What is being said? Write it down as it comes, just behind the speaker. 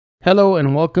Hello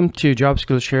and welcome to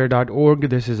jobskillshare.org.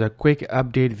 This is a quick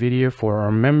update video for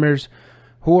our members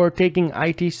who are taking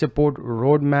IT support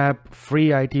roadmap,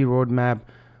 free IT roadmap.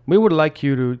 We would like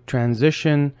you to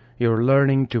transition your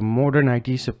learning to modern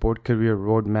IT support career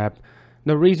roadmap.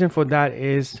 The reason for that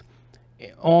is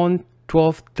on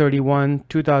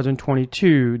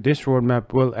 12/31/2022, this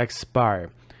roadmap will expire.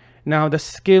 Now the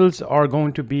skills are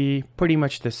going to be pretty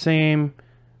much the same.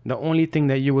 The only thing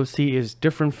that you will see is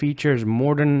different features.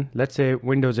 Modern, let's say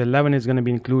Windows 11 is going to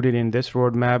be included in this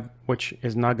roadmap, which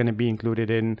is not going to be included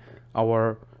in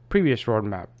our previous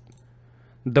roadmap.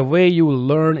 The way you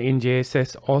learn in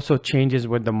JSS also changes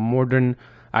with the modern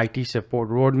IT support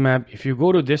roadmap. If you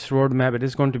go to this roadmap, it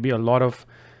is going to be a lot of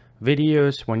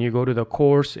videos. When you go to the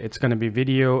course, it's going to be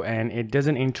video and it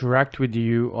doesn't interact with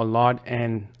you a lot.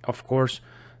 And of course,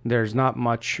 there's not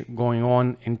much going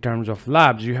on in terms of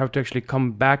labs. You have to actually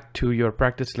come back to your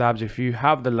practice labs if you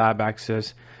have the lab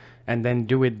access and then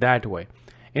do it that way.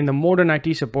 In the modern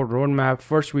IT support roadmap,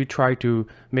 first we try to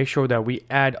make sure that we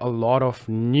add a lot of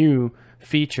new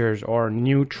features or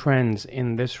new trends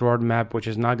in this roadmap, which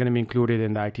is not going to be included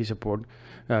in the IT support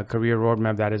career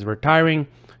roadmap that is retiring.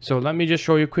 So let me just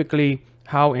show you quickly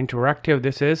how interactive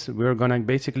this is. We're going to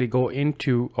basically go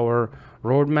into our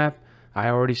roadmap. I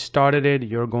already started it.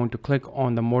 You're going to click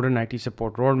on the modern IT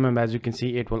support roadmap. As you can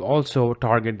see, it will also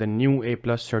target the new A+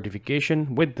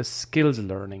 certification with the skills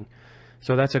learning.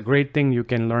 So that's a great thing. You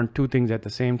can learn two things at the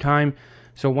same time.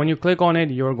 So when you click on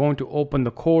it, you're going to open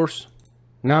the course.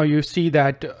 Now you see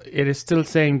that it is still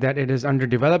saying that it is under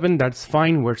development. That's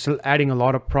fine. We're still adding a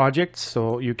lot of projects,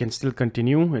 so you can still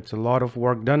continue. It's a lot of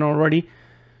work done already.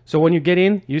 So when you get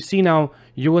in, you see now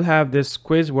you will have this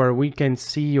quiz where we can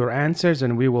see your answers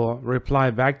and we will reply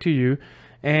back to you.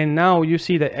 And now you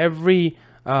see that every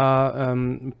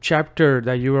chapter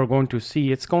that you are going to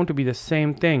see, it's going to be the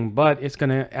same thing, but it's going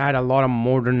to add a lot of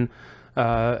modern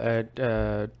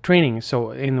training.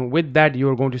 So with that,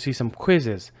 you're going to see some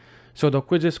quizzes. So the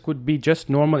quizzes could be just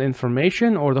normal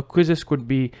information, or the quizzes could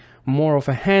be more of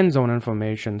a hands-on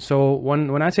information. So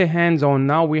when I say hands-on,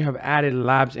 now we have added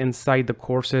labs inside the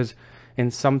courses in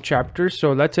some chapters.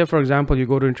 So let's say, for example, you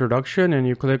go to introduction and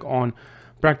you click on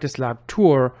practice lab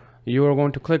tour. You are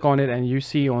going to click on it and you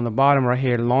see on the bottom right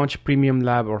here, launch premium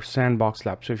lab or sandbox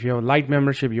lab. So if you have a light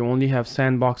membership, you only have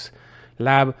sandbox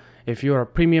lab. If you're a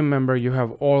premium member, you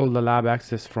have all the lab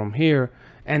access from here.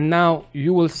 And now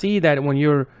you will see that when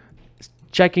you're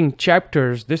checking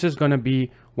chapters, this is going to be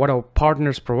what our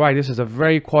partners provide. This is a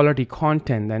very quality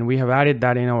content, and we have added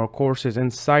that in our courses,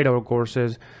 inside our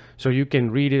courses, so you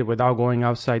can read it without going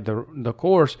outside the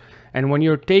course. And when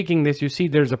you're taking this, you see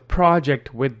there's a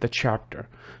project with the chapter.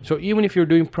 So even if you're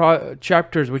doing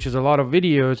chapters, which is a lot of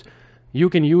videos, you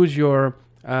can use your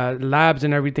labs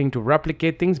and everything to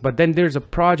replicate things, but then there's a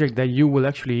project that you will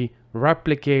actually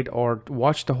replicate or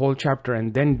watch the whole chapter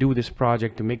and then do this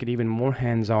project to make it even more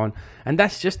hands-on. And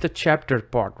that's just the chapter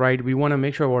part, right? We want to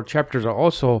make sure our chapters are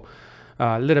also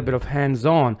a little bit of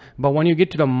hands-on. But when you get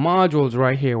to the modules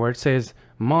right here where it says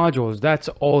modules, that's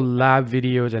all lab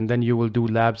videos, and then you will do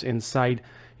labs inside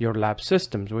your lab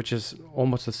systems, which is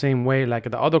almost the same way like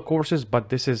the other courses, but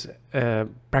this is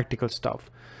practical stuff.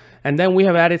 And then we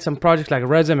have added some projects like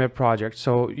resume projects.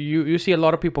 So you see a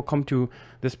lot of people come to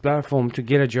this platform to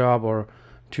get a job or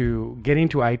to get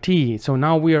into IT. So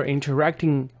now we are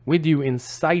interacting with you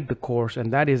inside the course,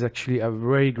 and that is actually a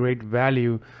very great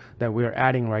value that we are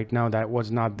adding right now that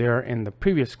was not there in the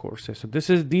previous courses. So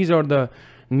these are the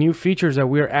new features that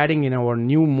we are adding in our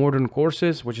new modern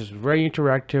courses, which is very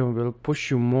interactive. Will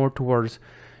push you more towards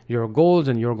your goals,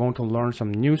 and you're going to learn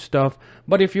some new stuff.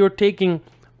 But if you're taking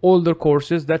older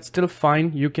courses, that's still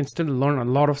fine. You can still learn a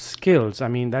lot of skills. I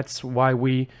mean, that's why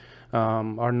we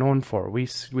are known for. We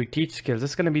teach skills.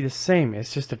 It's going to be the same.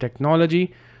 It's just the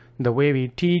technology, the way we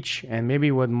teach, and maybe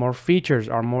with more features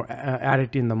are more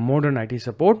added in the modern IT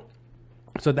support.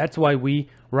 So that's why we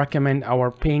recommend our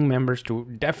paying members to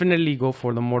definitely go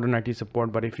for the modern IT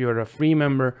support. But if you're a free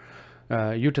member,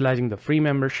 utilizing the free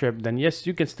membership, then yes,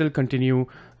 you can still continue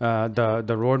the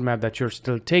roadmap that you're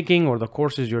still taking or the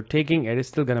courses you're taking. It is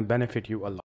still going to benefit you a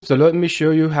lot. So let me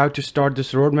show you how to start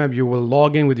this roadmap. You will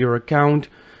log in with your account.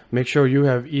 Make sure you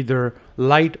have either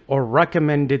light or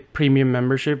recommended premium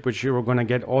membership, which you're going to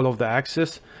get all of the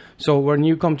access. So when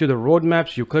you come to the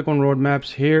roadmaps, you click on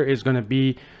roadmaps. Here is going to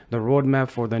be the roadmap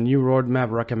for the new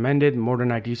roadmap recommended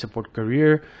modern IT support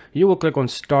career. You will click on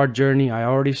start journey. I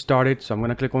already started, so I'm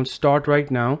going to click on start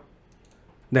right now.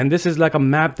 Then this is like a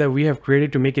map that we have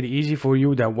created to make it easy for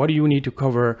you that what do you need to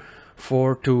cover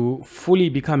to fully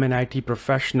become an IT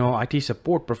professional, IT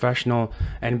support professional,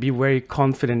 and be very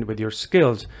confident with your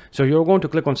skills. So you're going to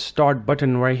click on start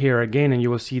button right here again, and you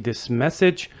will see this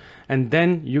message, and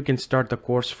then you can start the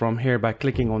course from here by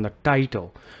clicking on the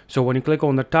title. So when you click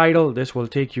on the title, this will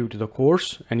take you to the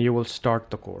course and you will start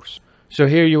the course. So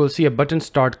here you will see a button,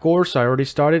 start course. I already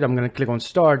started. I'm going to click on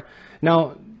start.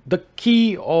 Now, the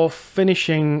key of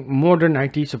finishing modern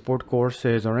IT support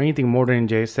courses or anything modern in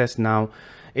JSS now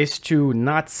is to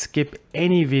not skip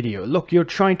any video. Look, you're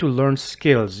trying to learn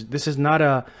skills. This is not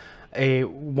a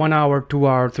 1 hour, 2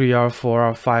 hour, 3 hour, 4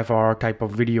 hour, 5 hour type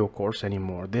of video course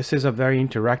anymore. This is a very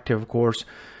interactive course.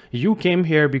 You came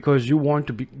here because you want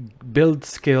to build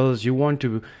skills, you want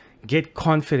to get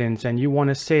confidence, and you want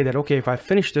to say that, okay, if I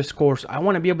finish this course, I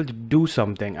want to be able to do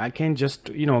something. I can't just,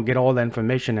 you know, get all the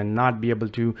information and not be able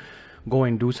to go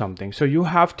and do something. So you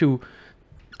have to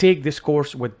take this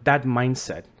course with that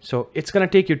mindset. So it's going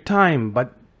to take you time,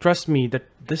 but trust me that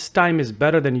this time is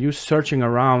better than you searching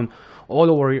around all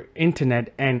over your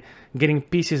internet and getting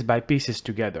pieces by pieces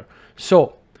together.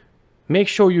 So make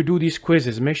sure you do these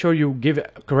quizzes, make sure you give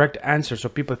correct answers so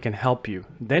people can help you.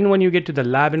 Then when you get to the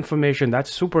lab information,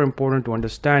 that's super important to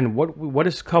understand what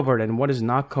is covered and what is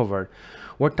not covered,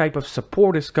 what type of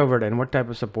support is covered and what type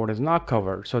of support is not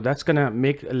covered. So that's gonna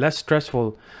make a less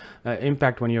stressful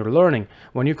impact when you're learning.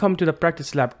 When you come to the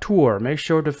practice lab tour, make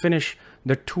sure to finish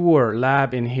the tour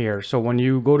lab in here. So when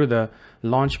you go to the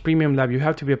launch premium lab, you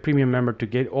have to be a premium member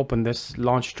to open this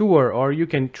launch tour, or you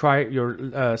can try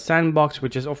your sandbox,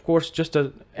 which is of course just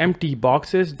empty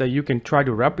boxes that you can try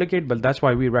to replicate, but that's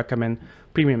why we recommend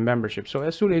premium membership. So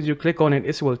as soon as you click on it,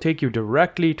 it will take you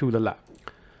directly to the lab.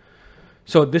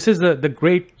 So this is the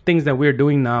great things that we're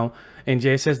doing now in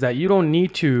JSS, that you don't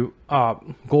need to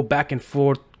go back and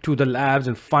forth to the labs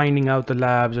and finding out the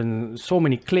labs, and so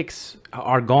many clicks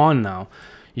are gone now.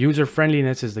 User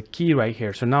friendliness is the key right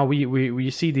here. So now we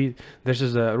see this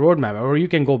is a roadmap, or you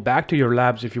can go back to your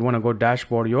labs if you want to go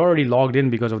dashboard. You're already logged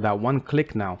in because of that one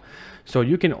click now. So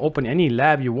you can open any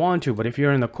lab you want to, but if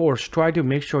you're in the course, try to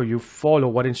make sure you follow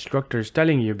what instructor is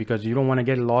telling you, because you don't want to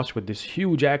get lost with this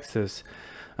huge access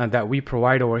that we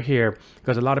provide over here,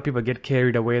 because a lot of people get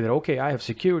carried away that, okay, I have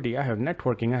security, I have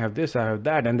networking, I have this, I have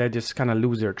that, and they just kind of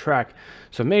lose their track.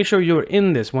 So make sure you're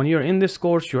in this. When you're in this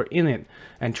course, you're in it,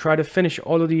 and try to finish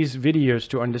all of these videos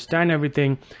to understand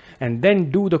everything, and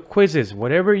then do the quizzes.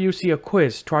 Whatever you see a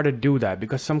quiz, try to do that,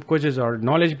 because some quizzes are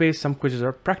knowledge based, some quizzes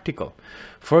are practical.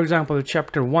 For example,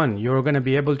 chapter 1, you're going to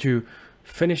be able to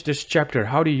finish this chapter,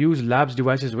 how to use labs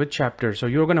devices with chapter. So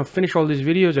you're going to finish all these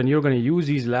videos and you're going to use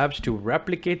these labs to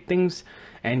replicate things,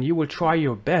 and you will try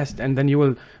your best, and then you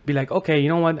will be like, okay, you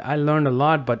know what, I learned a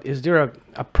lot, but is there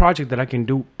a project that I can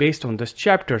do based on this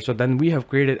chapter? So then we have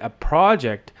created a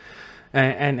project,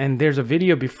 and there's a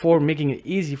video before making it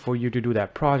easy for you to do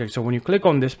that project. So when you click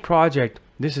on this project,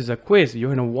 this is a quiz.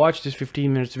 You're going to watch this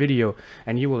 15 minutes video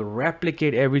and you will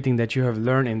replicate everything that you have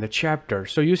learned in the chapter.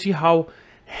 So you see how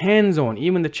hands-on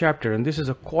even the chapter, and this is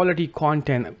a quality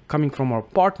content coming from our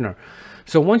partner.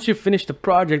 So once you finish the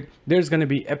project, there's going to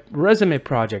be a resume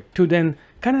project to then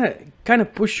kind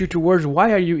of push you towards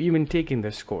why are you even taking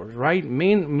this course, right?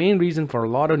 Main reason for a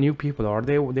lot of new people are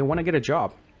they want to get a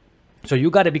job. So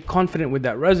you got to be confident with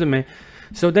that resume.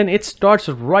 So then it starts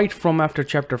right from after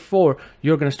chapter 4,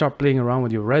 you're going to start playing around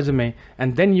with your resume,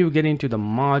 and then you get into the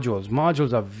modules.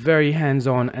 Modules are very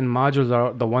hands-on, and modules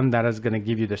are the one that is going to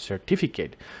give you the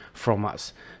certificate from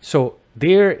us. So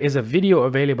there is a video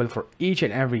available for each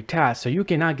and every task, so you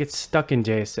cannot get stuck in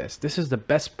JSS. This is the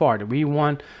best part. We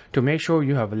want to make sure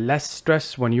you have less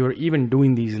stress when you're even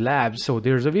doing these labs. So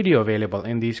there's a video available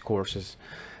in these courses.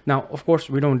 Now, of course,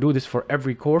 we don't do this for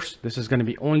every course. This is going to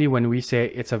be only when we say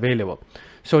it's available.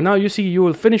 So now you see, you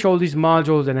will finish all these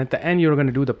modules, and at the end, you're going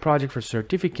to do the project for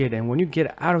certificate. And when you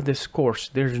get out of this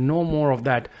course, there's no more of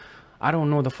that, I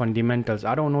don't know the fundamentals,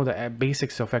 I don't know the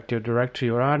basics of Active Directory,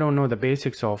 or I don't know the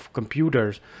basics of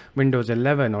computers, Windows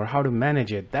 11, or how to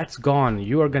manage it. That's gone.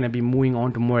 You are going to be moving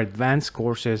on to more advanced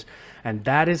courses, and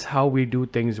that is how we do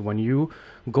things. When you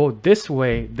go this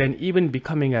way, then even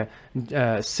becoming a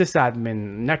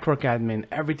sysadmin, network admin,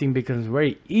 everything becomes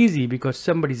very easy, because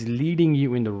somebody's leading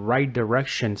you in the right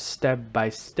direction step by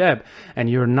step,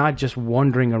 and you're not just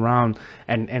wandering around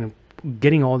and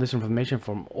getting all this information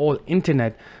from all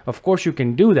internet. Of course you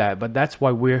can do that, but that's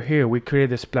why we're here. We created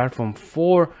this platform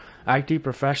for IT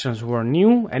professionals who are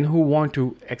new and who want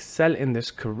to excel in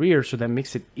this career, so that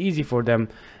makes it easy for them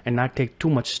and not take too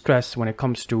much stress when it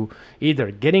comes to either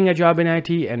getting a job in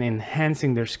IT and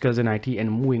enhancing their skills in IT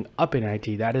and moving up in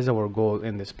IT. That is our goal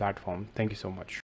in this platform. Thank you so much.